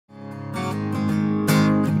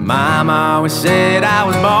Mama always said I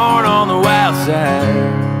was born on the wild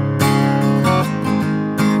side.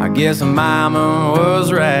 I guess Mama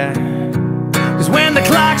was right. 'Cause when the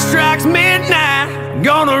clock strikes midnight, I'm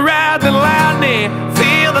gonna ride the lightning,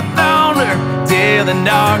 feel the thunder, till the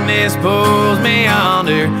darkness pulls me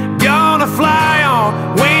under. Gonna fly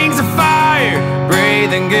on wings of fire,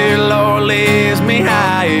 breathing good Lord lifts me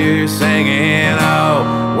higher. Singing,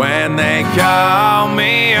 oh, when they call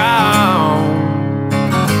me home.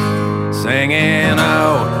 Singing,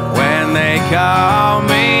 oh, when they call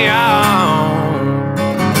me home.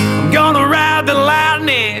 I'm gonna ride the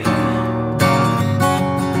lightning.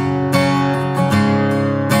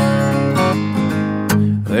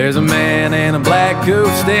 There's a man in a black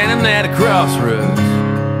coat standing at a crossroads,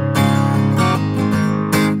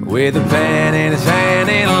 with a pen in his hand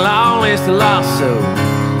and a long list of lost souls.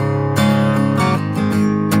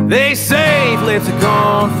 They say flips a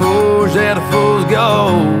coin, forge that a fool's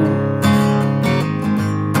gold.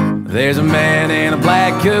 There's a man in a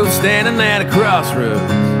black coat standing at a crossroads.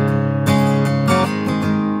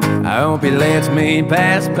 I hope he lets me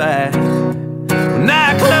pass by. When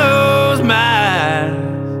I close my eyes,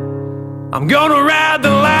 I'm gonna ride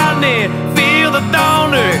the lightning, feel the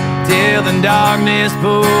thunder, till the darkness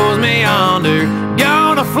pulls me under.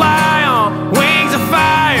 Gonna fly on wings of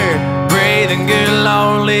fire, breathing good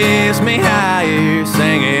Lord lifts me higher.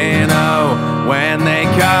 Singing, oh, when they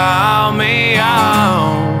call